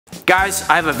Guys,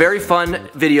 I have a very fun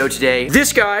video today.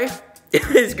 This guy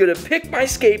is gonna pick my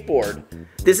skateboard.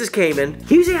 This is Kaymen.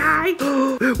 Can you say hi?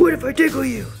 What if I tickle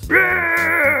you?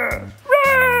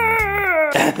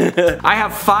 I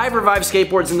have 5 revived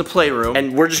skateboards in the playroom,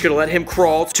 and we're just gonna let him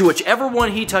crawl to whichever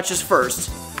one he touches first.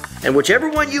 And whichever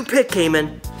one you pick,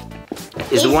 Kaymen,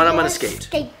 is the one I'm gonna skate.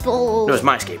 Skateboard. No, it's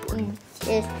my skateboard.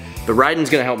 Yes. But Ryden's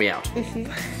gonna help me out.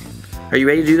 Are you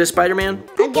ready to do this, Spider-Man?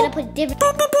 I'm gonna put different.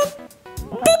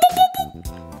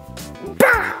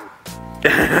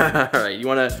 Alright, you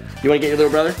wanna get your little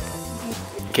brother?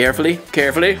 Carefully,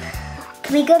 carefully.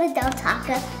 Can we go to Del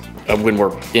Taco? When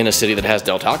we're in a city that has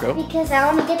Del Taco. Because I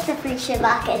want to get the free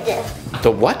Shabaka dip.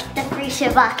 The what? The free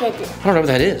Shabaka dip. I don't know what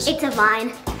that is. It's a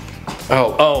vine.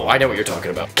 Oh, I know what you're talking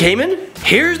about. Kaymen,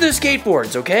 here's the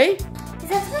skateboards, okay?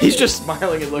 He's just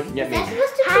smiling and looking at me.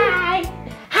 Hi.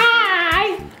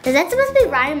 Hi. Is that supposed to be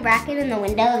Ryan Bracken in the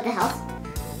window of the house?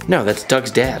 No, that's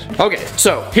Doug's dad. Okay,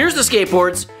 so here's the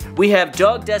skateboards. We have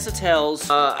Doug Desautel's,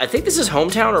 I think this is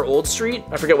Hometown or Old Street.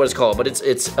 I forget what it's called, but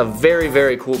it's a very,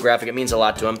 very cool graphic. It means a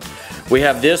lot to him. We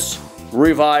have this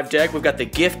Revive deck. We've got the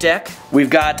gift deck. We've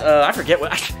got, I forget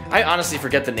what, I honestly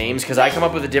forget the names because I come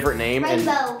up with a different name.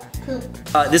 Rainbow poop.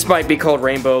 This might be called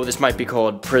Rainbow. This might be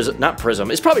called Prism, not Prism.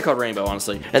 It's probably called Rainbow,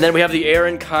 honestly. And then we have the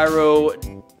Aaron Cairo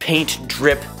Paint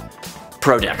Drip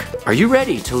Pro Deck. Are you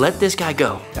ready to let this guy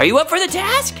go? Are you up for the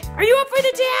task? Are you up for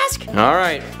the task? All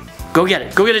right, go get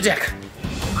it. Go get a deck.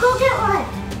 Go get one.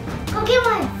 Go get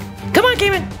one. Come on,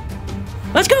 Kaymen.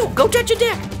 Let's go. Go touch a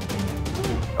deck.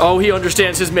 Oh, he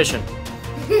understands his mission.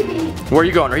 Where are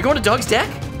you going? Are you going to Doug's deck?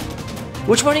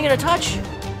 Which one are you gonna touch?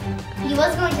 He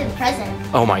was going to the present.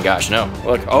 Oh my gosh, no.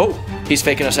 Look, oh, he's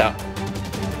faking us out.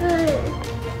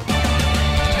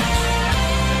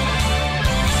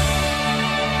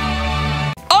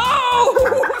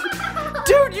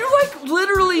 Dude, you like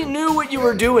literally knew what you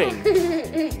were doing.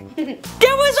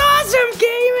 That was awesome,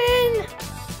 Kaymen!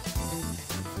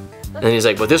 And he's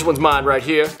like, well, this one's mine right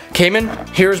here. Kaymen,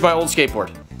 here's my old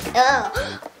skateboard.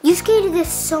 Oh, you skated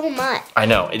this so much. I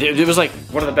know, it was like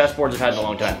one of the best boards I've had in a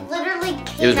long time. It literally It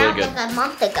came was really out good. like a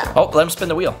month ago. Oh, let him spin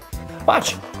the wheel.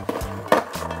 Watch.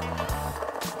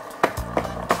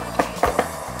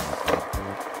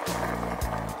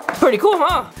 Pretty cool,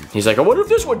 huh? He's like, I wonder if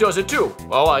this one does it too.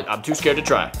 Well, I'm too scared to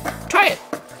try. Try it.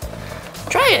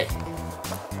 Try it.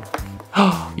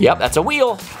 Oh, yep, that's a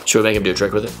wheel. Should we make him do a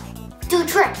trick with it? Do a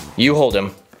trick. You hold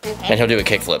him, and he'll do a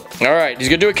kickflip. All right, he's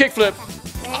gonna do a kickflip.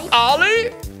 Ready?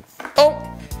 Ollie. Oh,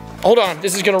 hold on.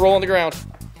 This is gonna roll on the ground.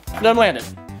 Let him land it.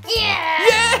 Yeah.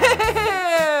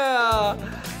 Yeah!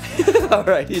 All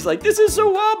right, he's like, this is so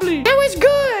wobbly. That was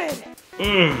good.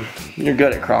 You're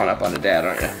good at crawling up on the dad,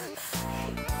 aren't you?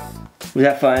 Was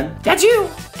that fun? That's you.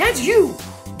 That's you.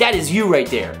 That is you right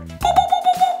there.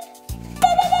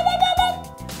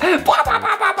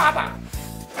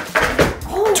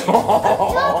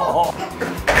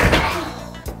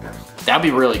 That'd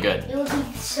be really good. It would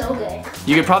be so good.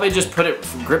 You could probably just put it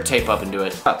grip tape up and do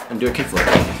it. Up and do a kickflip.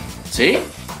 See?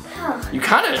 You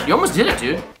almost did it,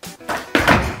 dude.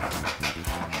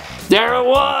 There it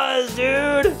was,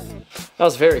 dude. That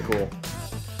was very cool.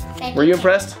 Were you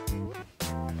impressed?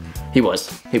 He was.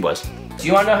 Do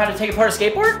you want to know how to take apart a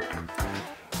skateboard?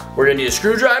 We're gonna need a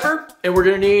screwdriver and we're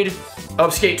gonna need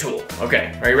a skate tool.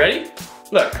 Okay, are you ready?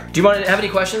 Look, do you want to have any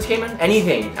questions, Kaymen?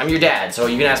 Anything. I'm your dad, so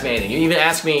you can ask me anything. You can even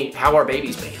ask me how our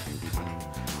baby's made.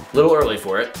 A little early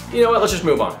for it. You know what, let's just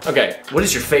move on. Okay, what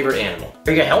is your favorite animal?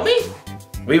 Are you gonna help me?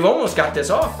 We've almost got this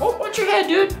off. Oh, watch your head,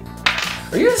 dude.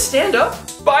 Are you gonna stand up?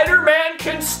 Spider-Man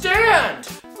can stand!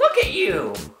 Look at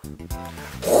you!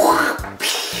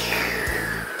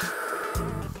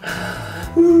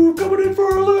 Ooh, coming in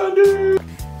for a landing!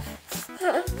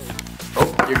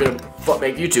 Oh, you're gonna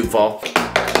make YouTube fall.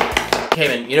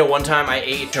 Kaymen, you know one time I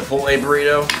ate Chipotle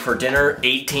burrito for dinner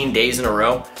 18 days in a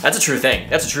row? That's a true thing.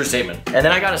 That's a true statement. And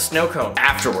then I got a snow cone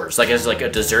afterwards, like as like a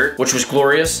dessert, which was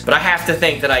glorious. But I have to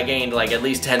think that I gained like at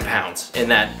least 10 pounds in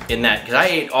that, because I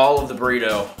ate all of the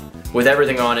burrito with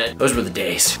everything on it. Those were the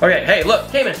days. Okay, hey, look,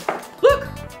 Kaymen, look,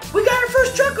 we got our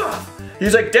first truck off.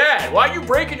 He's like, Dad, why are you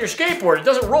breaking your skateboard? It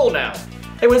doesn't roll now.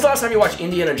 Hey, when's the last time you watched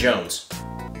Indiana Jones?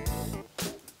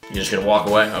 You're just gonna walk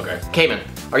away? Okay. Kaymen,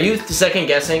 are you second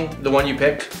guessing the one you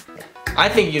picked? I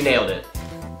think you nailed it.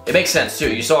 It makes sense too.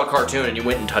 You saw a cartoon and you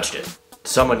went and touched it.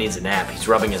 Someone needs a nap. He's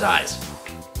rubbing his eyes.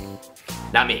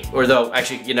 Not me. Or though,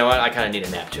 actually, you know what? I kind of need a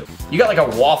nap too. You got like a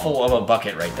waffle of a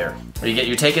bucket right there.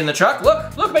 You're taking the truck?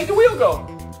 Look, make the wheel go.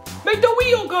 Make the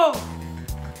wheel go.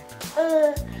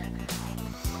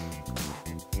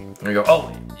 There you go.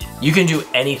 Oh, you can do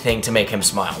anything to make him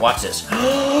smile. Watch this.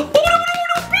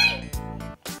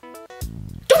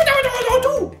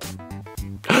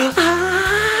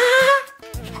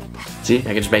 See, I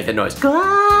can just make that noise.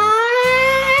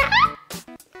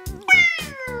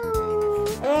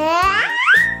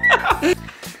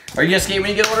 Are you gonna skate when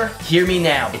you get older? Hear me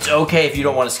now. It's okay if you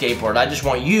don't want to skateboard. I just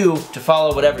want you to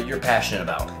follow whatever you're passionate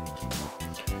about.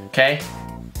 Okay?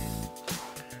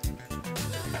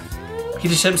 He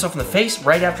just hit himself in the face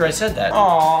right after I said that.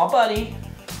 Aw, buddy.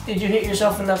 Did you hit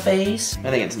yourself in the face? I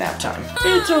think it's nap time.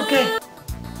 It's okay.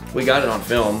 We got it on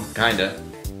film, kinda.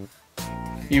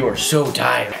 You are so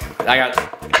tired.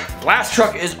 Last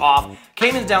truck is off.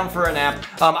 Kaymen's down for a nap.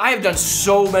 I have done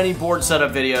so many board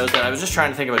setup videos that I was just trying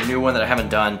to think of a new one that I haven't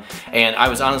done. And I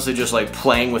was honestly just like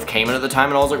playing with Kaymen at the time,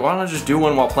 and I was like, why don't I just do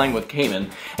one while playing with Kaymen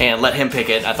and let him pick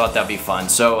it? I thought that'd be fun.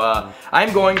 So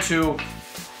I'm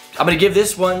gonna give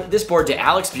this board to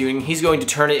Alex Buning. He's going to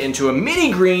turn it into a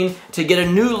mini green to get a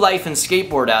new life and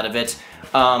skateboard out of it.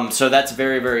 So that's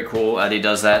very, very cool that he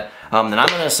does that. Then I'm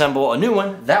gonna assemble a new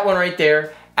one, that one right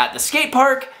there, at the skate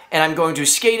park, and I'm going to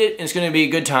skate it, and it's gonna be a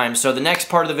good time. So the next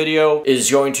part of the video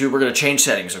is we're gonna change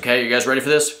settings, okay? You guys ready for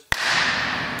this?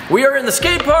 We are in the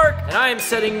skate park, and I am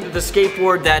setting the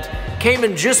skateboard that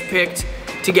Kaymen just picked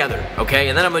together, okay?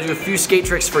 And then I'm gonna do a few skate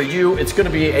tricks for you. It's gonna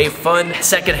be a fun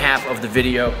second half of the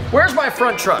video. Where's my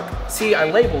front truck? See, I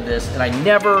labeled this, and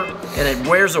and it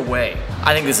wears away.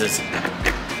 I think this is,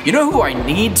 you know who I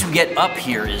need to get up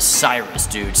here is Cyrus,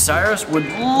 dude. Cyrus would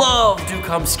love to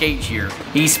come skate here.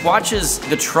 He watches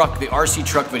the RC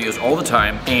truck videos all the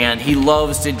time, and he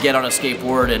loves to get on a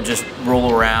skateboard and just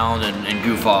roll around and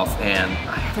goof off, and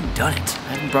I haven't done it.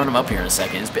 I haven't brought him up here in a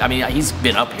second. I mean, he's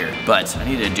been up here, but I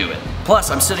need to do it.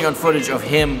 Plus, I'm sitting on footage of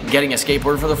him getting a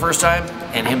skateboard for the first time,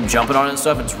 and him jumping on it and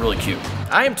stuff, and it's really cute.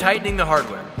 I am tightening the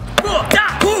hardware.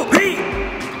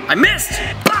 I missed!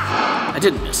 I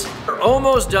didn't miss. We're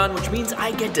almost done, which means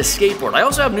I get to skateboard. I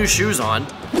also have new shoes on.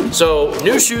 So,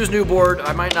 new shoes, new board.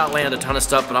 I might not land a ton of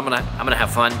stuff, but I'm gonna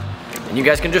have fun. And you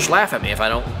guys can just laugh at me if I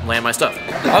don't land my stuff.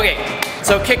 Okay,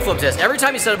 so kickflip test. Every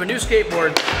time you set up a new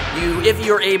skateboard, if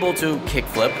you're able to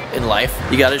kickflip in life,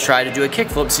 you gotta try to do a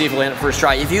kickflip to see if you land it first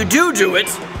try. If you do it,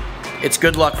 it's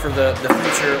good luck for the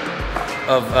future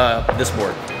of this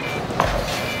board.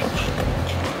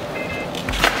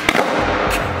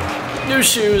 New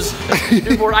shoes,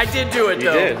 new board. I did do it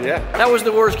though. You did, yeah. That was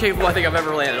the worst kickflip I think I've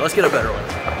ever landed. Let's get a better one.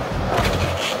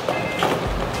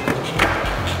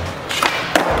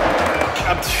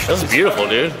 This is beautiful,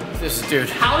 dude. Dude.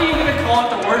 How are you gonna call it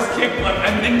the worst kickflip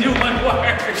and then do one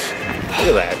worse? Look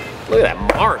at that. Look at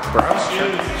that mark, bro.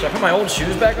 Should I put my old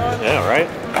shoes back on? Yeah, right?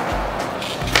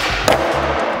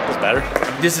 That's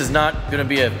better. This is not gonna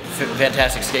be a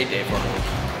fantastic skate day for me.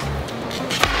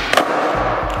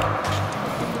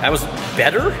 That was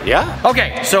better? Yeah.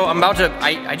 Okay, so I'm about to,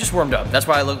 I just warmed up. That's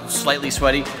why I look slightly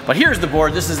sweaty. But here's the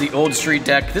board. This is the old street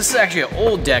deck. This is actually an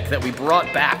old deck that we brought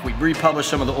back. We republished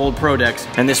some of the old pro decks,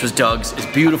 and this was Doug's. It's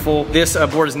beautiful. This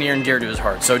board is near and dear to his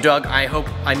heart. So Doug, I hope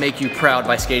I make you proud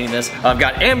by skating this. I've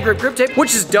got AmGrip grip tape,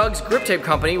 which is Doug's grip tape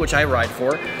company, which I ride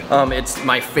for. It's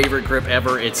my favorite grip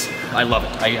ever. I love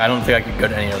it. I don't think I could go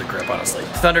to any other grip, honestly.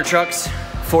 Thunder trucks,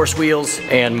 Force wheels,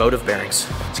 and Motive bearings.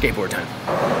 Skateboard time.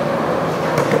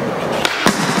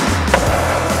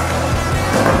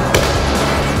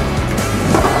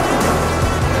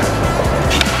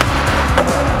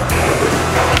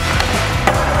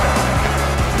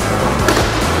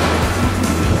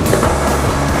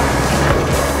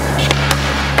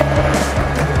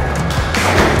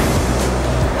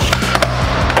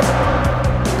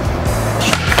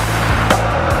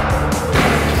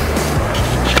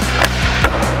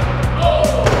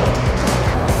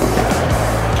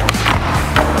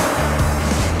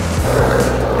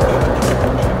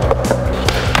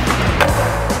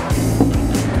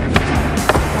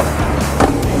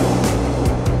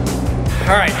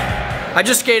 All right, I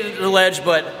just skated the ledge,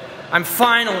 but I'm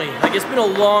finally, it's been a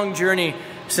long journey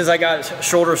since I got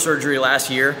shoulder surgery last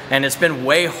year, and it's been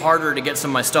way harder to get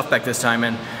some of my stuff back this time,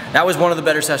 and that was one of the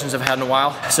better sessions I've had in a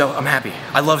while, so I'm happy.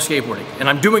 I love skateboarding, and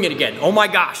I'm doing it again. Oh my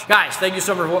gosh. Guys, thank you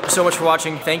so much for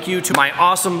watching. Thank you to my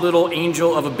awesome little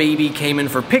angel of a baby, Kaymen,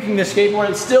 for picking this skateboard.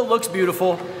 It still looks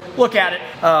beautiful. Look at it.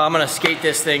 I'm gonna skate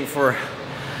this thing for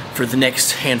the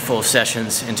next handful of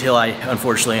sessions until I,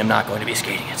 unfortunately, am not going to be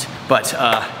skating it. But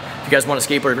if you guys want a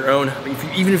skateboard of your own,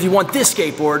 even if you want this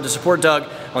skateboard to support Doug,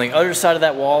 on the other side of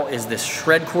that wall is this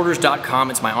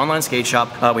shredquarters.com. It's my online skate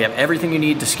shop. We have everything you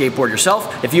need to skateboard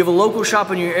yourself. If you have a local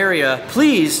shop in your area,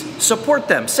 please support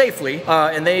them safely.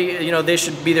 And they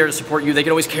should be there to support you. They can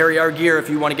always carry our gear if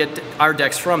you want to get our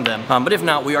decks from them. But if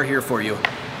not, we are here for you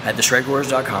at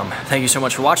theshredquarters.com. Thank you so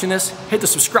much for watching this. Hit the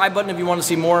subscribe button if you want to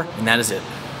see more, and that is it.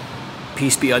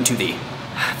 Peace be unto thee.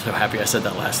 I'm so happy I said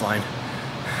that last line.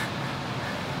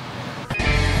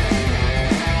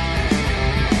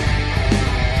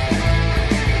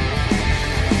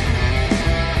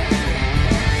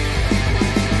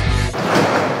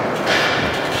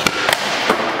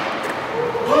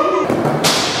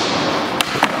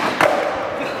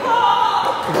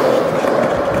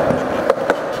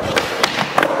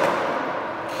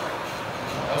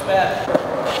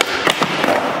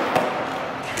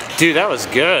 Dude, that was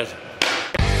good.